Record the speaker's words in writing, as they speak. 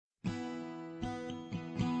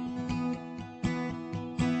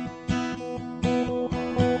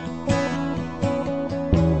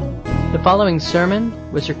The following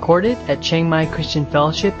sermon was recorded at Chiang Mai Christian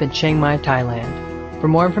Fellowship in Chiang Mai, Thailand. For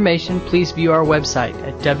more information, please view our website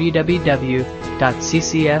at www.ccfth.org.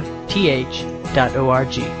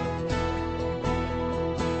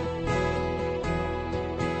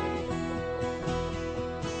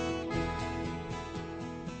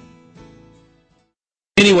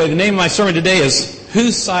 Anyway, the name of my sermon today is,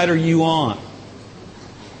 Whose Side Are You On?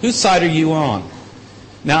 Whose side are you on?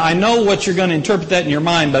 Now, I know what you're going to interpret that in your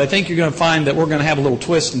mind, but I think you're going to find that we're going to have a little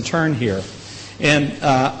twist and turn here. And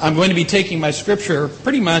I'm going to be taking my scripture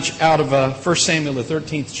pretty much out of 1 Samuel, the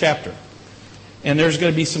 13th chapter. And there's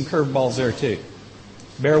going to be some curveballs there too.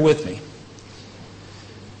 Bear with me.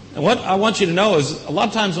 And what I want you to know is, a lot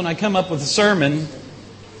of times when I come up with a sermon,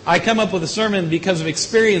 I come up with a sermon because of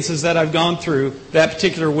experiences that I've gone through that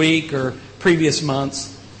particular week or previous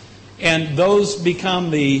months. And those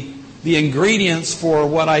become the ingredients for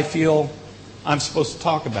what I feel I'm supposed to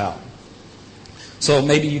talk about. So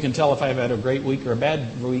maybe you can tell if I've had a great week or a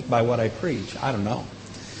bad week by what I preach. I don't know.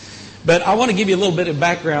 But I want to give you a little bit of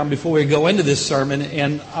background before we go into this sermon.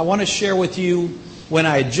 And I want to share with you when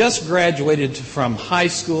I had just graduated from high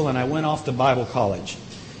school and I went off to Bible college.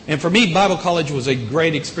 And for me, Bible college was a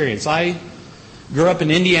great experience. I grew up in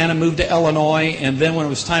Indiana, moved to Illinois, and then when it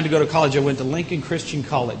was time to go to college, I went to Lincoln Christian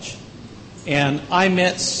College. And I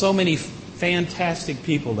met so many fantastic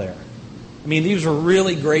people there. I mean, these were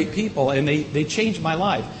really great people, and they changed my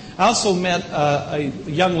life. I also met a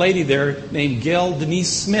young lady there named Gail Denise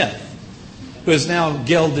Smith, who is now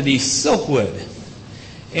Gail Denise Silkwood.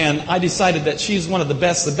 And I decided that she's one of the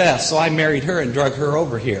best, so I married her and drug her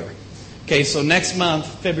over here. Okay, so next month,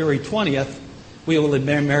 February 20th, we will have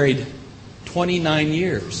been married 29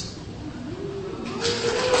 years.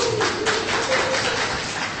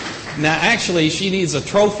 Now, actually, she needs a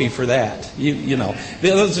trophy for that. You know,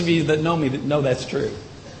 those of you that know me that know that's true.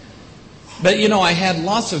 But, you know, I had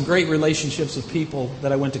lots of great relationships with people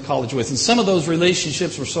that I went to college with. And some of those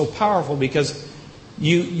relationships were so powerful because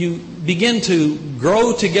you begin to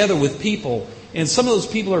grow together with people. And some of those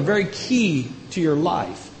people are very key to your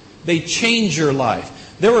life. They change your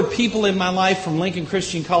life. There were people in my life from Lincoln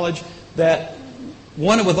Christian College that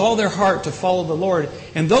wanted with all their heart to follow the Lord.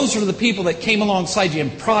 And those are the people that came alongside you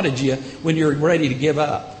and prodded you when you're ready to give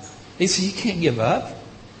up. They say, you can't give up.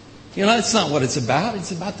 You know, that's not what it's about.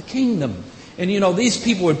 It's about the kingdom. And, you know, these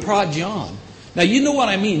people would prod you on. Now, you know what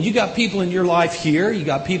I mean. You got people in your life here. You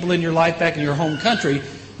got people in your life back in your home country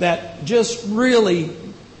that just really,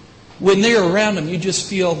 when they're around them, you just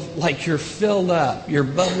feel like you're filled up. You're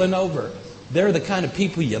bubbling over. They're the kind of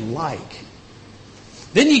people you like.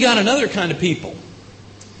 Then you got another kind of people.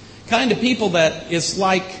 Kind of people that it's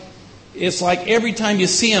like every time you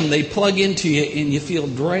see them, they plug into you and you feel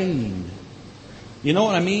drained. You know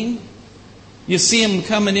what I mean? You see them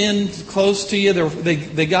coming in close to you,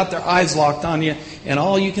 they got their eyes locked on you, and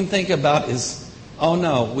all you can think about is, oh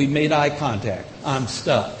no, we made eye contact. I'm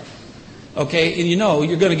stuck. Okay, and you know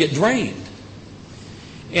you're going to get drained.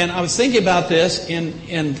 And I was thinking about this,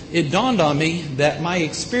 and it dawned on me that my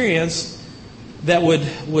experience that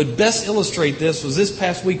would best illustrate this was this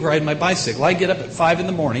past week riding my bicycle. I get up at 5 in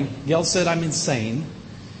the morning. Gail said I'm insane.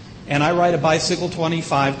 And I ride a bicycle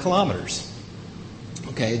 25 kilometers.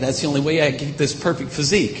 Okay, that's the only way I keep this perfect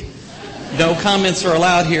physique. No comments are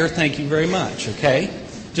allowed here. Thank you very much. Okay?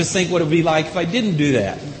 Just think what it would be like if I didn't do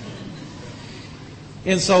that.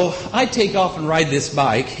 And so I take off and ride this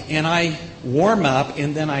bike, and I warm up,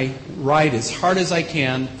 and then I ride as hard as I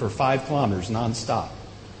can for 5 kilometers nonstop.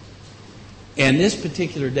 And this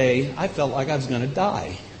particular day, I felt like I was going to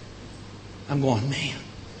die. I'm going, man,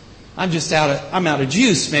 I'm out of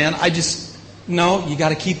juice, man. No, you got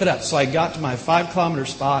to keep it up. So I got to my 5 kilometer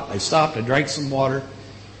spot. I stopped, I drank some water,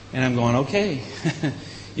 and I'm going, okay.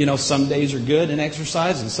 You know, some days are good in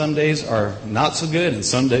exercise, and some days are not so good, and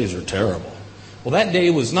some days are terrible. Well, that day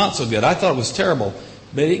was not so good. I thought it was terrible,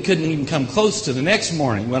 but it couldn't even come close to the next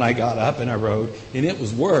morning when I got up and I rode, and it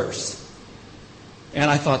was worse. And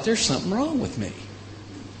I thought, there's something wrong with me.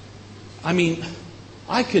 I mean,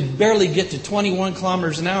 I could barely get to 21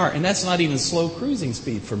 kilometers an hour, and that's not even slow cruising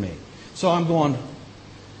speed for me. So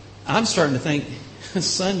I'm starting to think,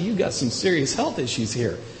 son, you got some serious health issues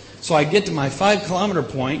here. So I get to my 5 kilometer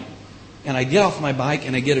point, and I get off my bike,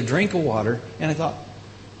 and I get a drink of water, and I thought,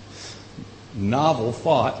 novel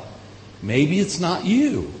thought, maybe it's not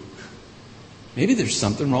you. Maybe there's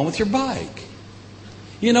something wrong with your bike.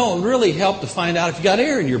 You know, it really helped to find out if you got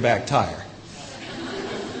air in your back tire.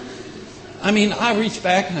 I mean, I reached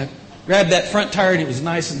back and I grabbed that front tire and it was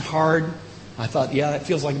nice and hard. I thought, yeah, that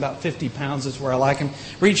feels like about 50 pounds. That's where I like them.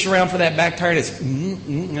 Reached around for that back tire and it's,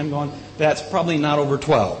 I'm going, that's probably not over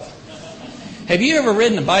 12. Have you ever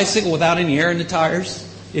ridden a bicycle without any air in the tires?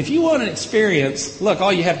 If you want an experience, look,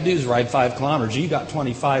 all you have to do is ride 5 kilometers. You got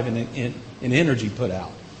 25 in energy put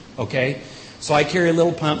out. Okay? So I carry a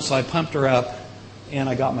little pump, so I pumped her up, and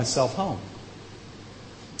I got myself home.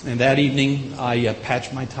 And that evening, I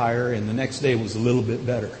patched my tire, and the next day was a little bit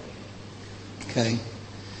better. Okay?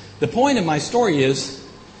 The point of my story is,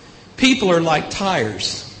 people are like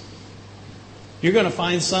tires. You're going to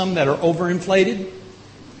find some that are overinflated.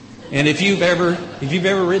 And if you've ever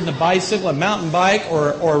ridden a bicycle, a mountain bike,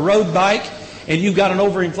 or a road bike, and you've got an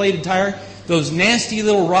overinflated tire, those nasty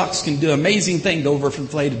little rocks can do amazing things to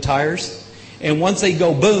overinflated tires. And once they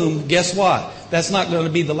go boom, guess what? That's not going to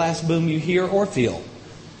be the last boom you hear or feel.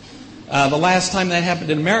 The last time that happened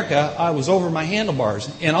in America, I was over my handlebars.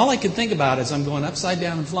 And all I could think about as I'm going upside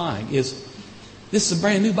down and flying is, this is a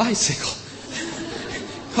brand new bicycle.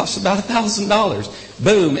 Costs about $1,000.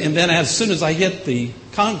 Boom. And then as soon as I hit the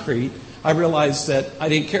concrete, I realized that I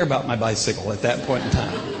didn't care about my bicycle at that point in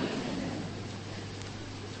time.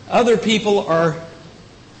 Other people are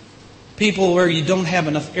people where you don't have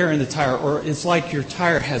enough air in the tire, or it's like your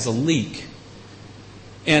tire has a leak.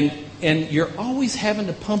 And you're always having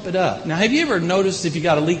to pump it up. Now, have you ever noticed if you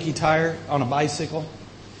got a leaky tire on a bicycle?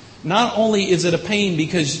 Not only is it a pain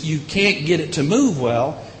because you can't get it to move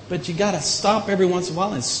well, but you got to stop every once in a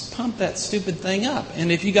while and pump that stupid thing up.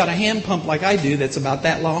 And if you got a hand pump like I do that's about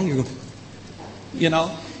that long, and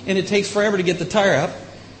it takes forever to get the tire up,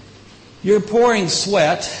 you're pouring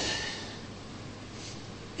sweat,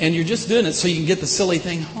 and you're just doing it so you can get the silly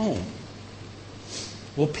thing home.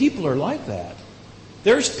 Well, people are like that.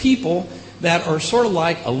 There's people that are sort of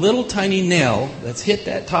like a little tiny nail that's hit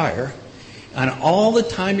that tire, and all the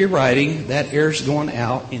time you're riding, that air's going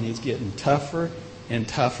out, and it's getting tougher and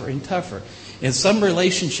tougher and tougher. In some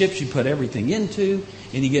relationships, you put everything into,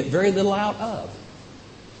 and you get very little out of.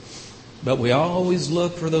 But we always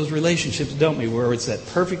look for those relationships, don't we, where it's that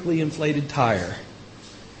perfectly inflated tire.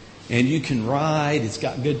 And you can ride, it's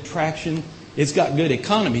got good traction, it's got good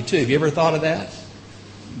economy too. Have you ever thought of that?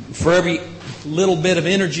 For every little bit of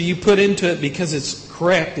energy you put into it, because it's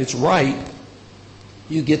correct, it's right,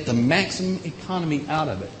 you get the maximum economy out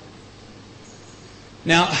of it.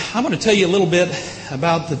 Now, I'm going to tell you a little bit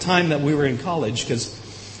about the time that we were in college, because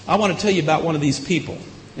I want to tell you about one of these people.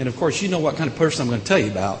 And of course, you know what kind of person I'm going to tell you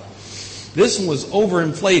about. This one was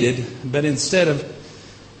overinflated, but instead of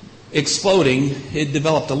exploding, it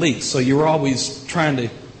developed a leak. So you were always trying to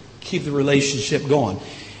keep the relationship going.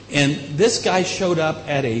 And this guy showed up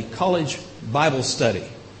at a college Bible study.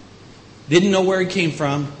 Didn't know where he came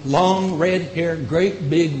from. Long red hair, great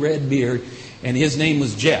big red beard. And his name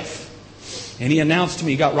was Jeff. And he announced to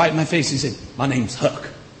me, he got right in my face, he said, "My name's Huck."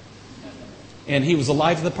 And he was the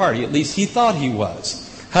life of the party. At least he thought he was.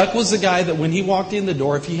 Huck was the guy that when he walked in the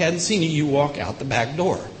door, if he hadn't seen you, you walk out the back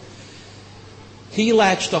door. He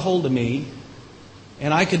latched a hold of me,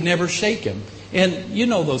 and I could never shake him. And you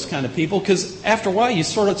know those kind of people, because after a while you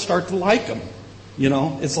sort of start to like them.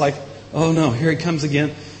 It's like, oh no, here he comes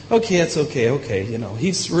again. Okay, it's okay.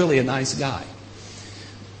 He's really a nice guy.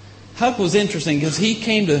 Huck was interesting because he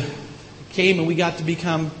came and we got to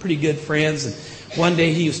become pretty good friends. And one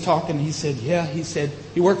day he was talking, he said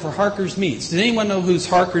he worked for Harker's Meats. Does anyone know who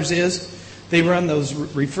Harker's is? They run those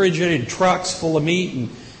refrigerated trucks full of meat, and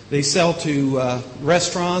they sell to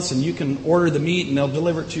restaurants, and you can order the meat and they'll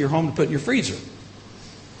deliver it to your home to put in your freezer.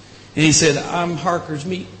 And he said, "I'm Harker's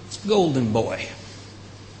Meats Golden Boy."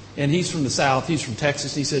 And he's from the South, he's from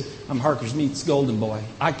Texas. He said, "I'm Harker's Meats Golden Boy.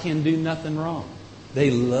 I can do nothing wrong.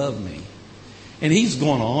 They love me." And he's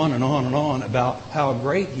going on and on and on about how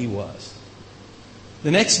great he was. The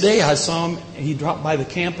next day I saw him, he dropped by the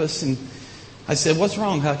campus, and I said, "What's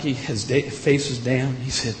wrong, Hucky?" His face was down. He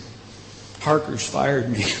said, "Harker's fired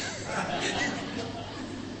me."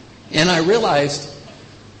 And I realized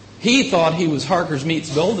he thought he was Harker's Meats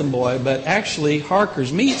Golden Boy, but actually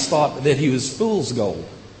Harker's Meats thought that he was fool's gold.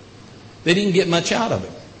 They didn't get much out of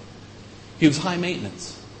him. He was high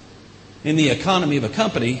maintenance. In the economy of a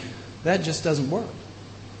company, that just doesn't work.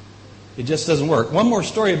 It just doesn't work. One more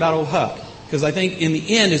story about old Huck, because I think in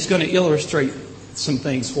the end it's going to illustrate some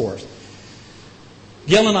things for us.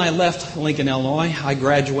 Gil and I left Lincoln, Illinois. I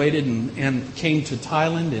graduated and came to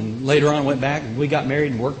Thailand, and later on went back, and we got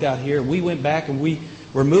married and worked out here. We went back and we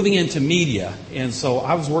were moving into media, and so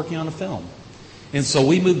I was working on a film. And so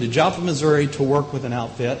we moved to Joplin, Missouri to work with an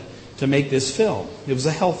outfit to make this film. It was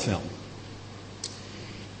a health film.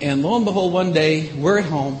 And lo and behold, one day we're at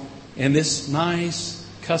home, and this nice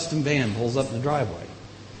custom van pulls up in the driveway.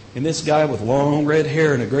 And this guy with long red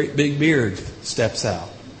hair and a great big beard steps out.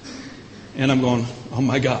 And I'm going, "Oh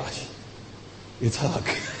my gosh, it's Huck."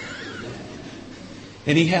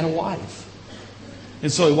 And he had a wife.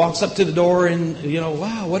 And so he walks up to the door and,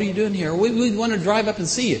 wow, what are you doing here? We want to drive up and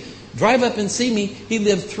see you. Drive up and see me. He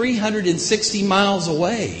lived 360 miles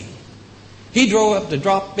away. He drove up to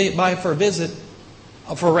drop by for a visit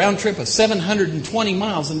for a round trip of 720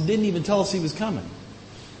 miles and didn't even tell us he was coming.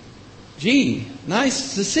 Gee,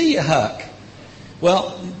 nice to see you, Huck.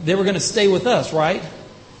 Well, they were going to stay with us, right?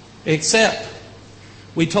 Except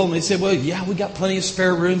we told them, they said, well, yeah, we got plenty of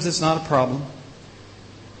spare rooms. It's not a problem.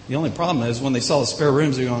 The only problem is when they saw the spare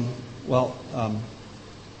rooms, they're going, well,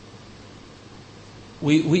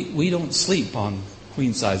 we don't sleep on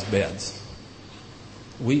queen-size beds.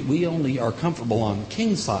 We only are comfortable on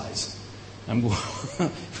king-size. I'm going,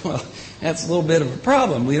 well, that's a little bit of a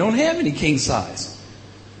problem. We don't have any king-size.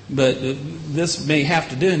 But this may have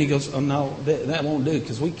to do. And he goes, oh, no, that won't do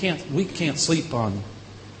because we can't sleep on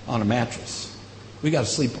a mattress. We got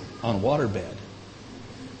to sleep on a waterbed.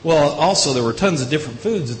 Well, also there were tons of different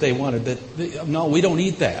foods that they wanted. No, we don't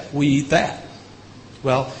eat that. We eat that.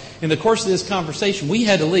 Well, in the course of this conversation, we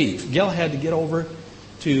had to leave. Gail had to get over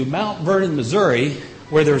to Mount Vernon, Missouri,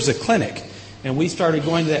 where there's a clinic. And we started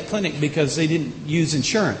going to that clinic because they didn't use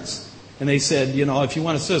insurance. And they said, if you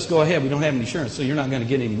want to sue us, go ahead. We don't have any insurance, so you're not going to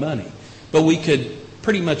get any money. But we could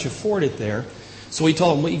pretty much afford it there. So we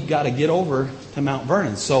told them we've got to get over to Mount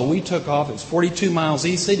Vernon. So we took off. It's 42 miles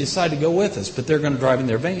east. They decided to go with us, but they're going to drive in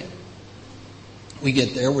their van. We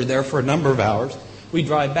get there. We're there for a number of hours. We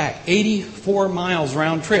drive back 84 miles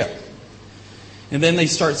round trip. And then they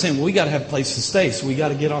start saying, well, we got to have a place to stay. So we got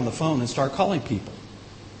to get on the phone and start calling people.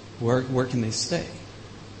 Where can they stay?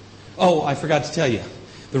 Oh, I forgot to tell you.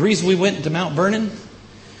 The reason we went to Mount Vernon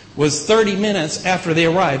was 30 minutes after they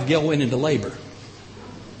arrived, Gail went into labor.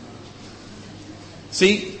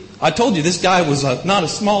 See, I told you this guy was not a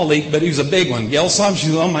small leak, but he was a big one. Gail saw him, she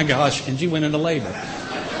goes, oh my gosh, and she went into labor.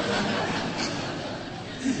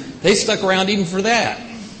 They stuck around even for that.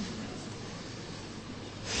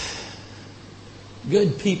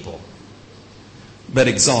 Good people, but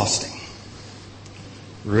exhausting.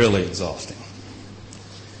 Really exhausting.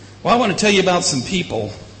 Well, I want to tell you about some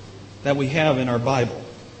people that we have in our Bible.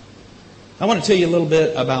 I want to tell you a little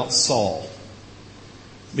bit about Saul.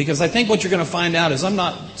 Because I think what you're going to find out is I'm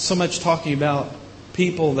not so much talking about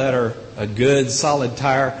people that are a good, solid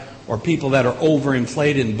tire, or people that are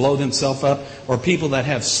overinflated and blow themselves up, or people that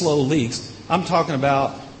have slow leaks. I'm talking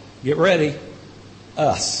about, get ready,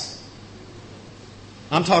 us.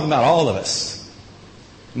 I'm talking about all of us.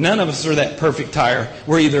 None of us are that perfect tire.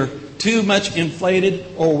 We're either too much inflated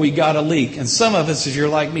or we got a leak. And some of us, if you're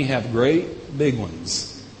like me, have great big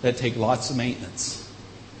ones that take lots of maintenance.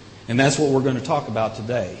 And that's what we're going to talk about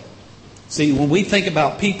today. See, when we think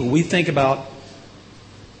about people, we think about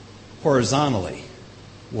horizontally.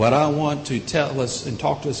 What I want to tell us and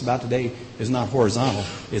talk to us about today is not horizontal,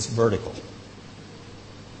 it's vertical.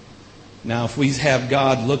 Now, if we have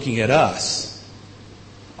God looking at us,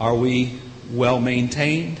 are we well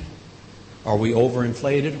maintained? Are we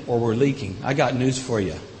overinflated or we're leaking? I got news for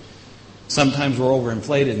you. Sometimes we're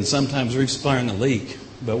overinflated and sometimes we're experiencing a leak,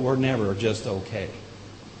 but we're never just okay.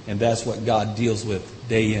 And that's what God deals with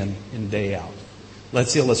day in and day out.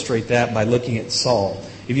 Let's illustrate that by looking at Saul.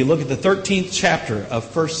 If you look at the 13th chapter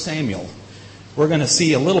of 1 Samuel, we're going to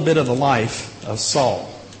see a little bit of the life of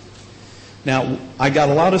Saul. Now, I got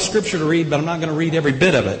a lot of scripture to read, but I'm not going to read every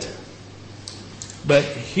bit of it. But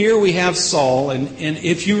here we have Saul, and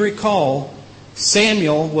if you recall,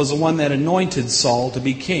 Samuel was the one that anointed Saul to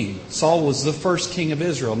be king. Saul was the first king of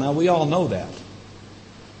Israel. Now, we all know that.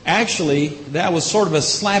 Actually, that was sort of a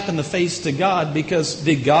slap in the face to God, because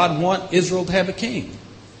did God want Israel to have a king?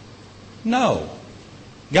 No.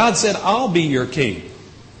 God said, I'll be your king.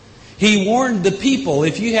 He warned the people,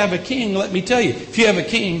 if you have a king, let me tell you, if you have a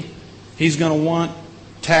king, he's going to want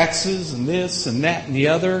taxes and this and that and the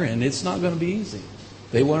other, and it's not going to be easy.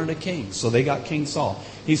 They wanted a king, so they got King Saul.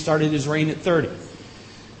 He started his reign at 30.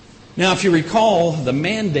 Now, if you recall, the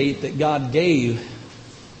mandate that God gave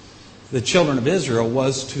the children of Israel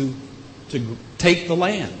was to take the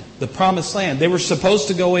land, the promised land. They were supposed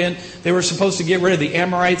to go in. They were supposed to get rid of the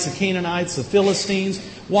Amorites, the Canaanites, the Philistines.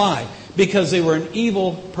 Why? Because they were an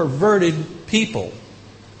evil, perverted people.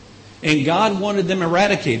 And God wanted them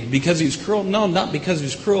eradicated because He was cruel. No, not because He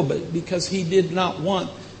was cruel, but because He did not want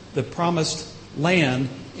the promised land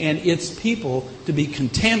and its people to be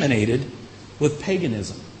contaminated with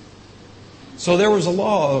paganism. So there was a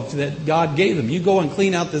law that God gave them. You go and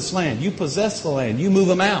clean out this land. You possess the land. You move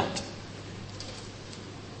them out.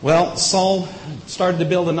 Well, Saul started to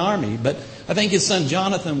build an army, but I think his son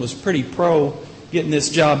Jonathan was pretty pro getting this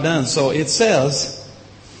job done. So it says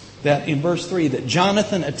that in verse 3 that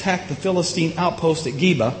Jonathan attacked the Philistine outpost at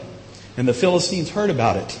Geba, and the Philistines heard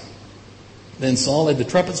about it. Then Saul had the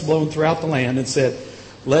trumpets blown throughout the land and said,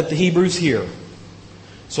 "Let the Hebrews hear."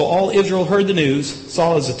 So all Israel heard the news.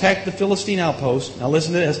 Saul has attacked the Philistine outpost. Now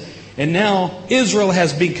listen to this. And now Israel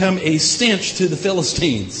has become a stench to the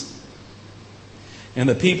Philistines. And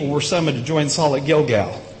the people were summoned to join Saul at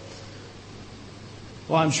Gilgal.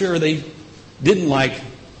 Well, I'm sure they didn't like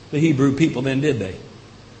the Hebrew people then, did they?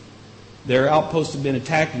 Their outpost had been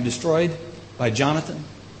attacked and destroyed by Jonathan.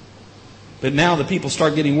 But now the people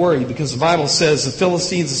start getting worried because the Bible says the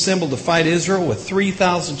Philistines assembled to fight Israel with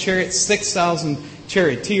 3,000 chariots, 6,000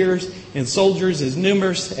 charioteers, and soldiers as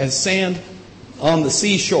numerous as sand on the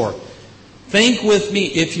seashore. Think with me,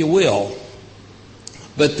 if you will.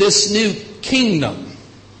 But this new kingdom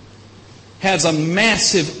has a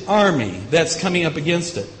massive army that's coming up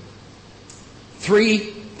against it.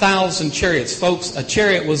 3,000 chariots. Folks, a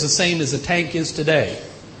chariot was the same as a tank is today.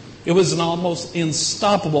 It was an almost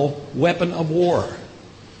unstoppable weapon of war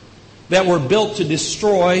that were built to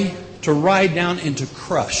destroy, to ride down, and to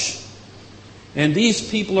crush. And these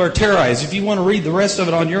people are terrorized. If you want to read the rest of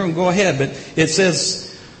it on your own, go ahead. But it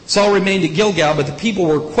says, Saul remained at Gilgal, but the people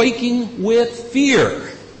were quaking with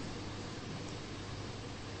fear.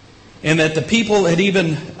 And that the people had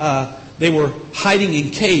even, they were hiding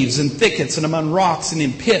in caves and thickets and among rocks and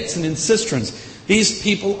in pits and in cisterns. These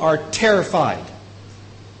people are terrified.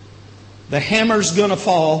 The hammer's going to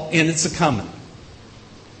fall and it's a-coming.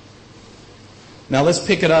 Now let's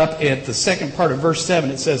pick it up at the second part of verse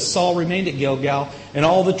 7. It says, Saul remained at Gilgal, and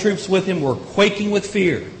all the troops with him were quaking with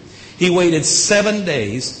fear. He waited 7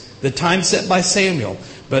 days, the time set by Samuel.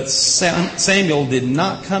 But Samuel did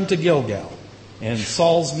not come to Gilgal, and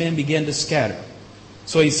Saul's men began to scatter.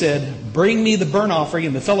 So he said, "Bring me the burnt offering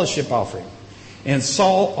and the fellowship offering." And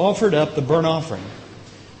Saul offered up the burnt offering.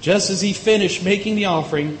 Just as he finished making the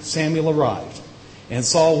offering, Samuel arrived. And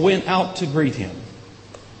Saul went out to greet him.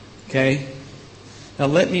 Okay? Now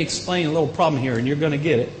let me explain a little problem here, and you're going to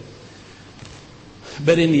get it.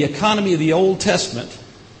 But in the economy of the Old Testament,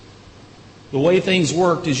 the way things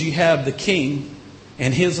worked is you have the king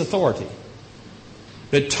and his authority.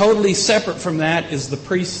 But totally separate from that is the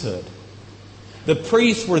priesthood. The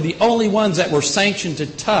priests were the only ones that were sanctioned to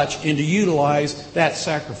touch and to utilize that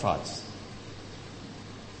sacrifice.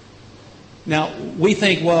 Now, we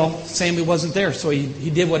think, well, Samuel wasn't there, so he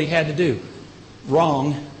did what he had to do.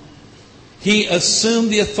 Wrong. He assumed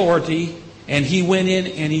the authority, and he went in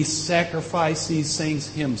and he sacrificed these things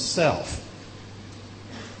himself.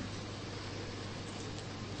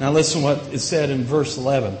 Now listen what is said in verse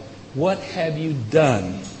 11. "What have you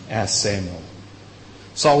done?" asked Samuel.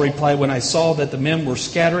 Saul replied, "When I saw that the men were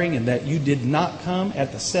scattering and that you did not come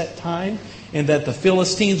at the set time and that the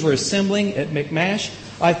Philistines were assembling at Michmash,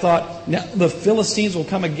 I thought, now the Philistines will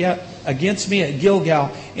come against me at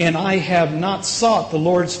Gilgal, and I have not sought the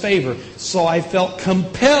Lord's favor. So I felt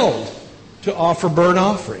compelled to offer burnt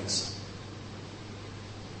offerings."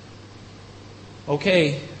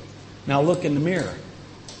 Okay, now look in the mirror.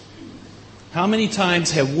 How many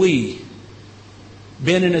times have we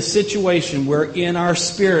been in a situation where in our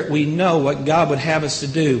spirit we know what God would have us to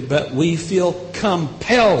do, but we feel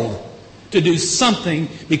compelled to do something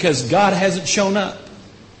because God hasn't shown up?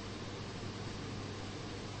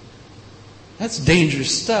 That's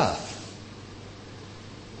dangerous stuff.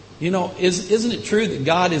 You know, isn't it true that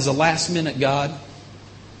God is a last-minute God?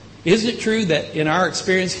 Isn't it true that in our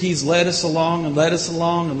experience He's led us along and led us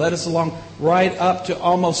along and led us along right up to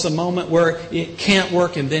almost a moment where it can't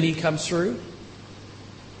work and then He comes through?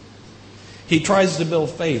 He tries to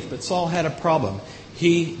build faith, but Saul had a problem.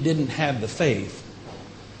 He didn't have the faith.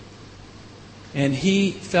 And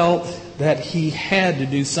he felt that he had to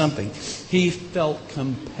do something. He felt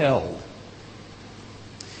compelled.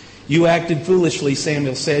 "You acted foolishly,"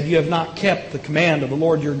 Samuel said. "You have not kept the command of the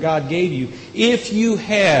Lord your God gave you. If you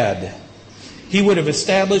had, He would have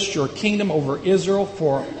established your kingdom over Israel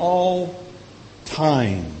for all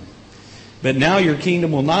time. But now your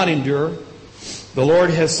kingdom will not endure. The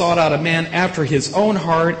Lord has sought out a man after His own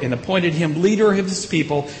heart and appointed him leader of His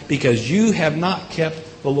people because you have not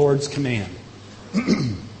kept the Lord's command."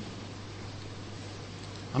 I'm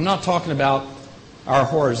not talking about our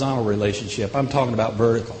horizontal relationship. I'm talking about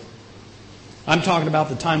vertical. I'm talking about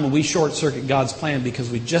the time when we short-circuit God's plan because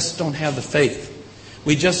we just don't have the faith.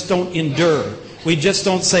 We just don't endure. We just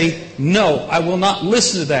don't say, "No, I will not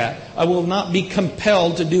listen to that. I will not be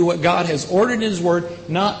compelled to do what God has ordered in His Word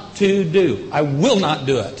not to do. I will not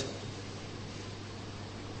do it."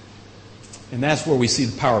 And that's where we see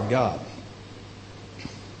the power of God.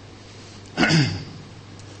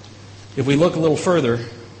 If we look a little further,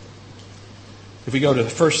 If we go to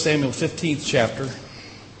 1 Samuel 15th chapter,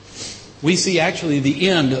 we see actually the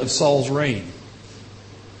end of Saul's reign.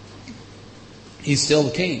 He's still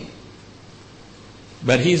the king.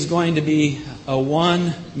 But he's going to be a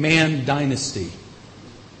one-man dynasty.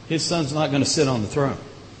 His son's not going to sit on the throne.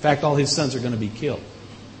 In fact, all his sons are going to be killed.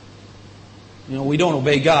 You know, we don't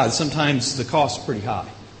obey God. Sometimes the cost is pretty high.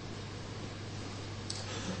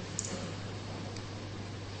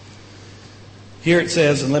 Here it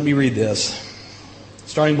says, and let me read this,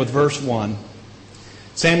 starting with verse 1.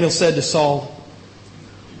 Samuel said to Saul,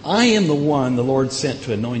 I am the one the Lord sent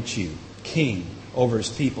to anoint you king over his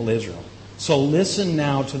people Israel. So listen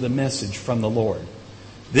now to the message from the Lord.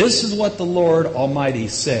 This is what the Lord Almighty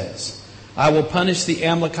says. I will punish the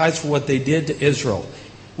Amalekites for what they did to Israel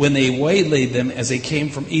when they waylaid them as they came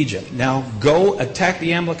from Egypt. Now go attack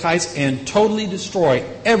the Amalekites and totally destroy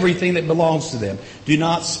everything that belongs to them. Do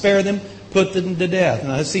not spare them, put them to death.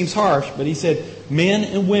 Now that seems harsh, but he said, men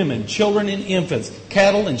and women, children and infants,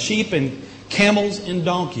 cattle and sheep and camels and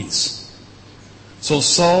donkeys. So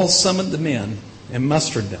Saul summoned the men and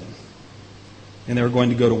mustered them. And they were going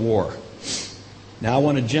to go to war. Now I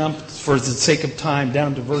want to jump, for the sake of time,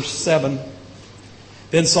 down to verse 7.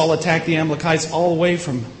 Then Saul attacked the Amalekites all the way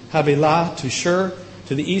from Havilah to Shur,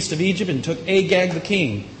 to the east of Egypt, and took Agag the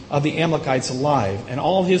king of the Amalekites alive, and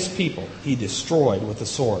all his people he destroyed with the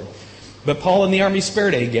sword. But Paul and the army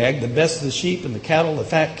spared Agag, the best of the sheep and the cattle, the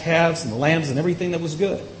fat calves and the lambs and everything that was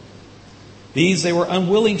good. These they were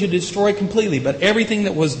unwilling to destroy completely, but everything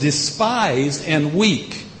that was despised and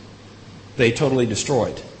weak they totally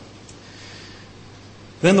destroyed.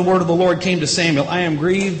 Then the word of the Lord came to Samuel, I am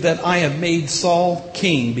grieved that I have made Saul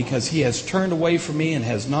king because he has turned away from me and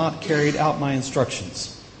has not carried out my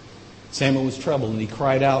instructions. Samuel was troubled and he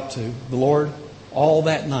cried out to the Lord all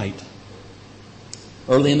that night.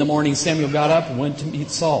 Early in the morning, Samuel got up and went to meet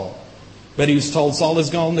Saul. But he was told, Saul has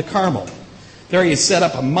gone to Carmel. There he has set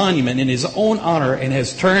up a monument in his own honor and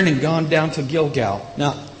has turned and gone down to Gilgal.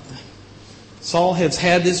 Now, Saul has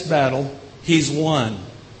had this battle. He's won.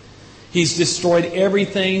 He's destroyed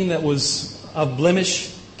everything that was of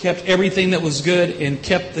blemish, kept everything that was good, and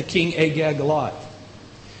kept the king Agag alive.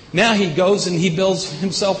 Now he goes and he builds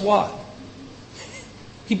himself what?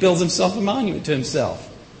 He builds himself a monument to himself.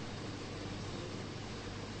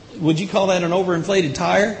 Would you call that an overinflated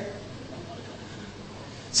tire?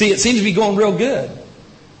 See, it seems to be going real good.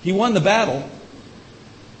 He won the battle,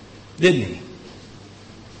 didn't he?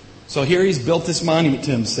 So here he's built this monument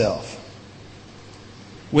to himself.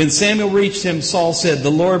 When Samuel reached him, Saul said, the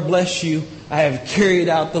Lord bless you. I have carried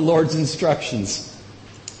out the Lord's instructions.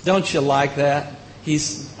 Don't you like that?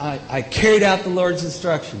 I carried out the Lord's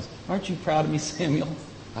instructions. Aren't you proud of me, Samuel?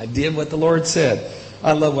 I did what the Lord said.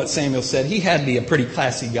 I love what Samuel said. He had to be a pretty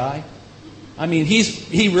classy guy. I mean,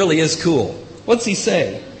 he really is cool. What's he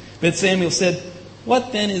say? But Samuel said,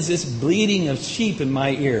 what then is this bleating of sheep in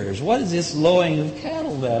my ears? What is this lowing of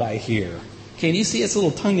cattle that I hear? Can you see its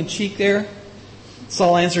little tongue-in-cheek there?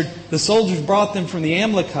 Saul answered, the soldiers brought them from the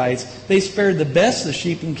Amalekites. They spared the best of the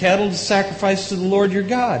sheep and cattle to sacrifice to the Lord your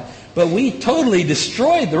God. But we totally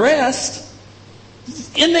destroyed the rest.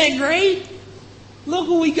 Isn't that great? Look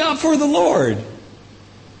what we got for the Lord.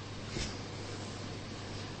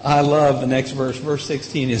 I love the next verse. Verse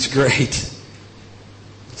 16 is great.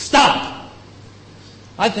 Stop!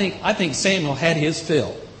 I think Samuel had his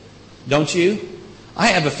fill. Don't you? I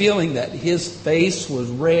have a feeling that his face was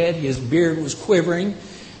red, his beard was quivering.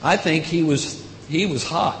 I think he was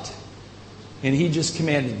hot. And he just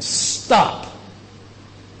commanded, stop.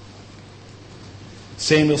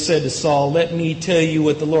 Samuel said to Saul, let me tell you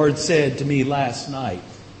what the Lord said to me last night.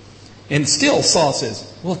 And still Saul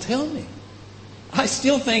says, well, tell me. I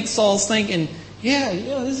still think Saul's thinking, yeah,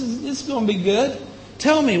 this is going to be good.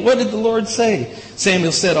 Tell me, what did the Lord say?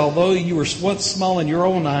 Samuel said, although you were once small in your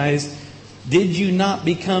own eyes, did you not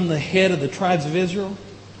become the head of the tribes of Israel?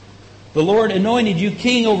 The Lord anointed you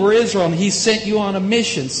king over Israel, and He sent you on a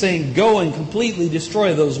mission, saying, go and completely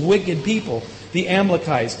destroy those wicked people, the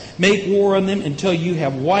Amalekites. Make war on them until you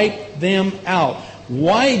have wiped them out.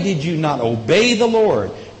 Why did you not obey the Lord?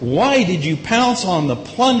 Why did you pounce on the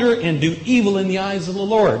plunder and do evil in the eyes of the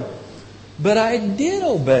Lord? But I did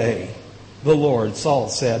obey the Lord, Saul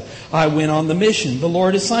said. I went on the mission the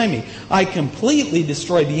Lord assigned me. I completely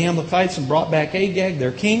destroyed the Amalekites and brought back Agag,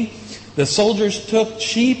 their king. The soldiers took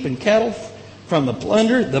sheep and cattle from the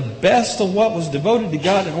plunder, the best of what was devoted to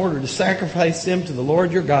God, in order to sacrifice them to the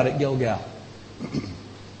Lord your God at Gilgal.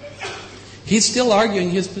 He's still arguing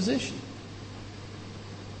his position.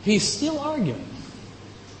 He's still arguing.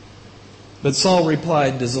 But Saul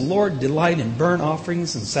replied, "Does the Lord delight in burnt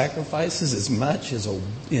offerings and sacrifices as much as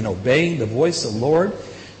in obeying the voice of the Lord?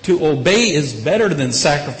 To obey is better than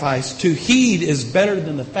sacrifice. To heed is better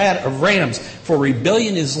than the fat of rams. For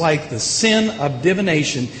rebellion is like the sin of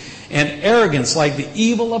divination, and arrogance like the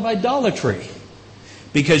evil of idolatry.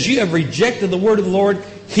 Because you have rejected the word of the Lord,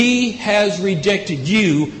 He has rejected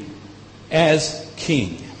you as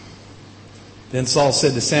king." Then Saul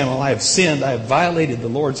said to Samuel, "I have sinned. I have violated the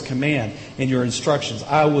Lord's command and your instructions.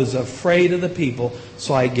 I was afraid of the people,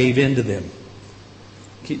 so I gave in to them."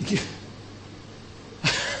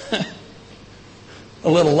 A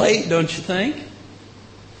little late, don't you think?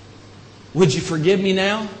 Would you forgive me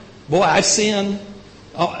now? Boy, I sinned.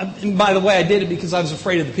 Oh, and by the way, I did it because I was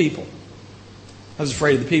afraid of the people. I was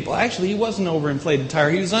afraid of the people. Actually, he wasn't an overinflated tire.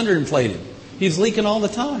 He was underinflated. He was leaking all the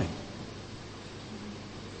time.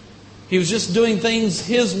 He was just doing things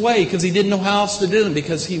his way because he didn't know how else to do them,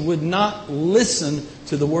 because he would not listen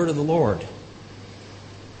to the word of the Lord.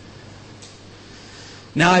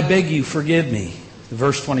 "Now I beg you, forgive me."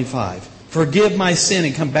 Verse 25. "Forgive my sin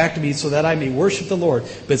and come back to me so that I may worship the Lord."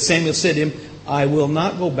 But Samuel said to him, "I will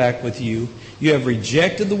not go back with you. You have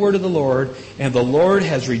rejected the word of the Lord, and the Lord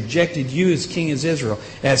has rejected you as king of Israel."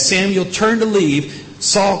 As Samuel turned to leave,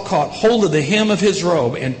 Saul caught hold of the hem of his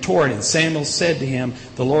robe and tore it. And Samuel said to him,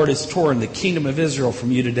 "The Lord has torn the kingdom of Israel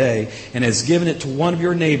from you today, and has given it to one of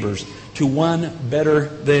your neighbors, to one better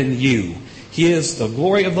than you. He is the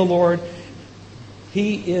glory of the Lord.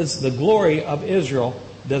 He is the glory of Israel,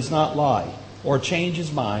 does not lie or change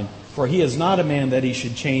his mind, for he is not a man that he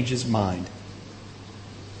should change his mind."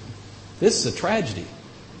 This is a tragedy.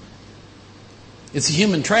 It's a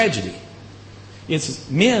human tragedy. It's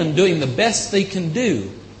men doing the best they can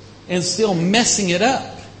do and still messing it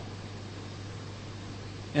up.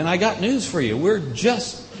 And I got news for you. We're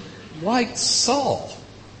just like Saul.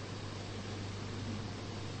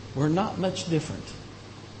 We're not much different.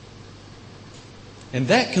 And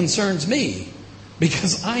that concerns me,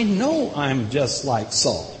 because I know I'm just like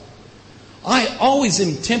Saul. I always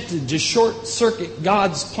am tempted to short circuit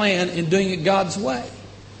God's plan in doing it God's way.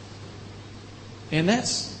 And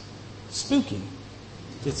that's spooky.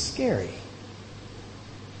 It's scary.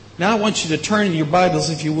 Now I want you to turn in your Bibles,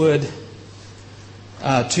 if you would,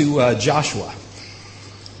 to Joshua.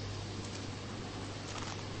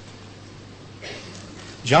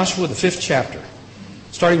 Joshua, the 5th chapter,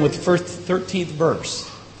 starting with the first 13th verse.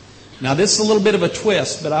 Now this is a little bit of a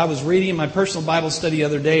twist, but I was reading in my personal Bible study the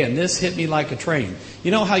other day, and this hit me like a train. You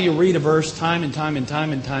know how you read a verse time and time and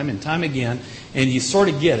time and time and time again, and you sort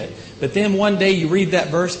of get it. But then one day you read that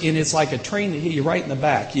verse, and it's like a train that hit you right in the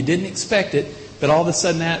back. You didn't expect it, but all of a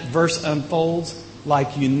sudden that verse unfolds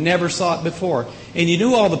like you never saw it before. And you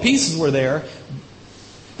knew all the pieces were there,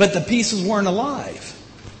 but the pieces weren't alive.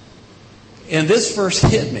 And this verse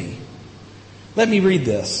hit me. Let me read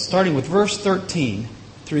this, starting with verse 13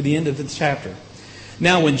 through the end of the chapter.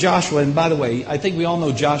 "Now when Joshua," and by the way, I think we all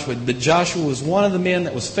know Joshua, but Joshua was one of the men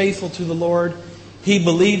that was faithful to the Lord. He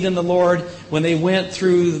believed in the Lord. When they went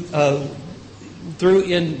through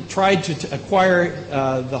and tried to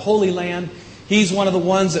acquire the Holy Land, he's one of the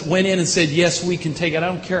ones that went in and said, "Yes, we can take it. I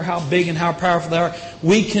don't care how big and how powerful they are.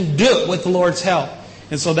 We can do it with the Lord's help."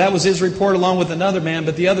 And so that was his report, along with another man.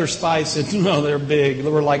 But the other spies said, "No, they're big. They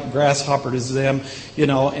were like grasshoppers to them,"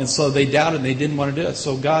 And so they doubted and they didn't want to do it.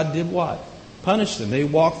 So God did what? Punished them. They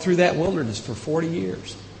walked through that wilderness for 40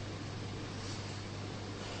 years.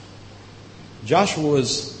 Joshua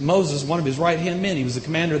was Moses, one of his right-hand men. He was the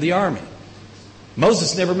commander of the army.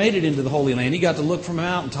 Moses never made it into the Holy Land. He got to look from a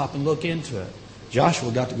mountaintop and look into it.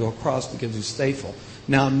 Joshua got to go across because he was faithful.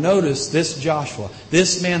 Now notice this Joshua,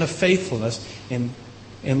 this man of faithfulness,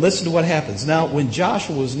 and listen to what happens. "Now when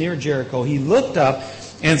Joshua was near Jericho, he looked up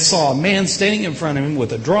and saw a man standing in front of him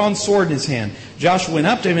with a drawn sword in his hand. Joshua went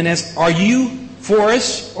up to him and asked, 'Are you for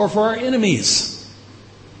us or for our enemies?'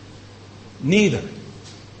 'Neither,'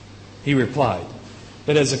 he replied.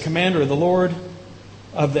 'But as a commander of the Lord,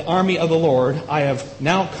 of the army of the Lord, I have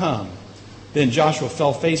now come.' Then Joshua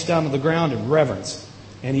fell face down to the ground in reverence,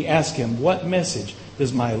 and he asked him, 'What message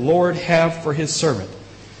does my Lord have for his servant?'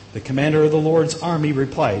 The commander of the Lord's army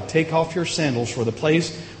replied, 'Take off your sandals, for the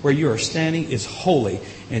place where you are standing is holy.'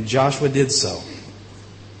 And Joshua did so."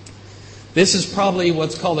 This is probably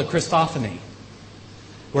what's called a Christophany,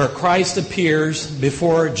 where Christ appears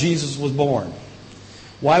before Jesus was born.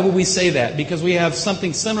 Why would we say that? Because we have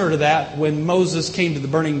something similar to that when Moses came to the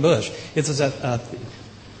burning bush. It's a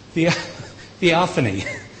theophany.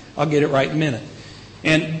 I'll get it right in a minute.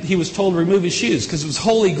 And he was told to remove his shoes because it was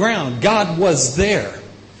holy ground. God was there.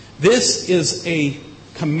 This is a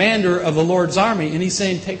commander of the Lord's army, and he's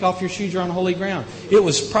saying, take off your shoes, you're on holy ground. It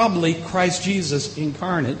was probably Christ Jesus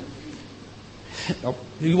incarnate.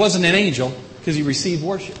 He wasn't an angel because he received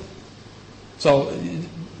worship. So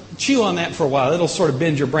chew on that for a while. It'll sort of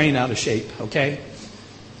bend your brain out of shape, okay?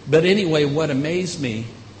 But anyway, what amazed me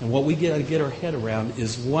and what we got to get our head around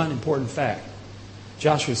is one important fact.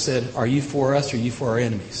 Joshua said, are you for us or are you for our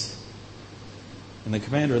enemies? And the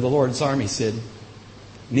commander of the Lord's army said,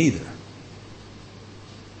 neither.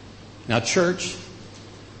 Now, church,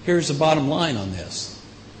 here's the bottom line on this.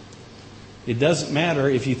 It doesn't matter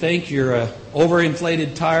if you think you're an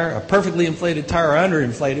overinflated tire, a perfectly inflated tire, or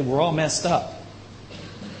underinflated. We're all messed up.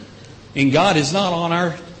 And God is not on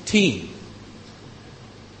our team.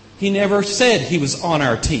 He never said He was on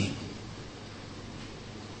our team.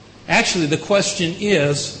 Actually, the question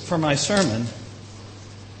is, for my sermon,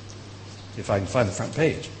 if I can find the front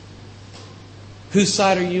page, whose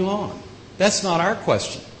side are you on? That's not our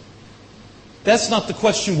question. That's not the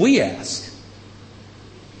question we ask.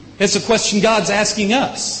 It's a question God's asking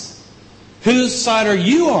us. Whose side are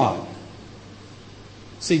you on?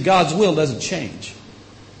 See, God's will doesn't change.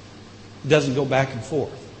 It doesn't go back and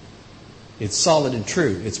forth. It's solid and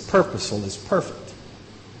true. It's purposeful. It's perfect.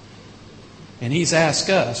 And He's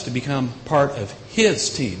asked us to become part of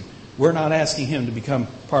His team. We're not asking Him to become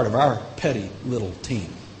part of our petty little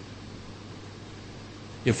team.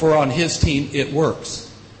 If we're on His team, it works.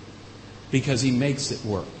 Because He makes it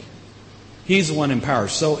work. He's the one in power.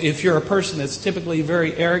 So if you're a person that's typically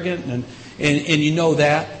very arrogant and you know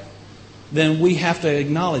that, then we have to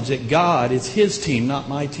acknowledge that God is His team, not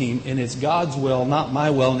my team, and it's God's will, not my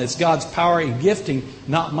will, and it's God's power and gifting,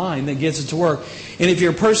 not mine, that gets it to work. And if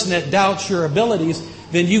you're a person that doubts your abilities,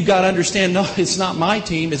 then you've got to understand, no, it's not my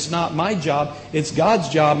team, it's not my job, it's God's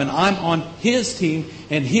job, and I'm on His team,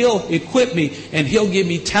 and He'll equip me, and He'll give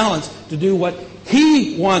me talents to do what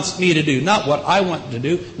He wants me to do, not what I want to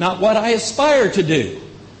do, not what I aspire to do.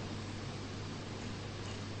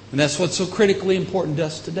 And that's what's so critically important to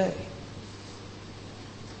us today.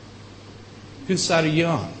 Whose side are you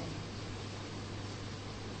on?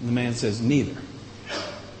 And the man says, neither.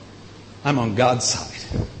 I'm on God's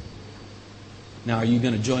side. Now, are you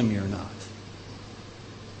going to join me or not?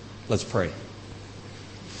 Let's pray.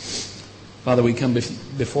 Father, we come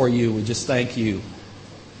before You. We just thank You.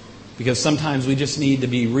 Because sometimes we just need to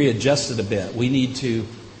be readjusted a bit. We need to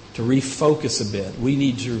refocus a bit. We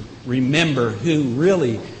need to remember who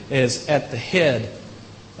really is at the head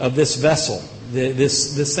of this vessel,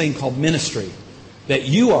 this thing called ministry. That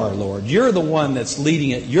You are, Lord. You're the one that's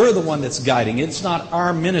leading it. You're the one that's guiding it. It's not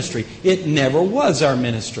our ministry. It never was our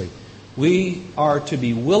ministry. We are to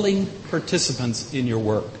be willing participants in Your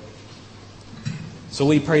work. So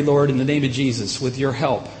we pray, Lord, in the name of Jesus, with Your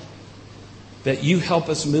help, that You help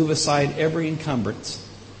us move aside every encumbrance.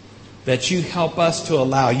 That You help us to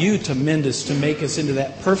allow You to mend us, to make us into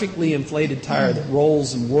that perfectly inflated tire that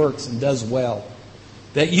rolls and works and does well.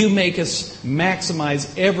 That You make us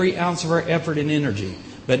maximize every ounce of our effort and energy,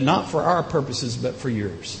 but not for our purposes, but for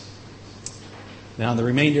Yours. Now, in the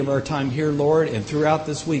remainder of our time here, Lord, and throughout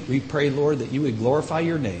this week, we pray, Lord, that You would glorify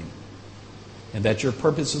Your name and that Your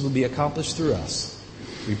purposes will be accomplished through us.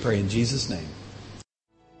 We pray in Jesus' name.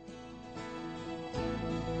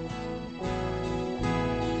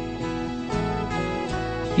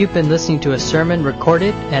 You've been listening to a sermon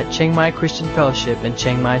recorded at Chiang Mai Christian Fellowship in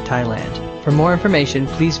Chiang Mai, Thailand. For more information,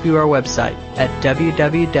 please view our website at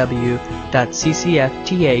www.ccfth.org.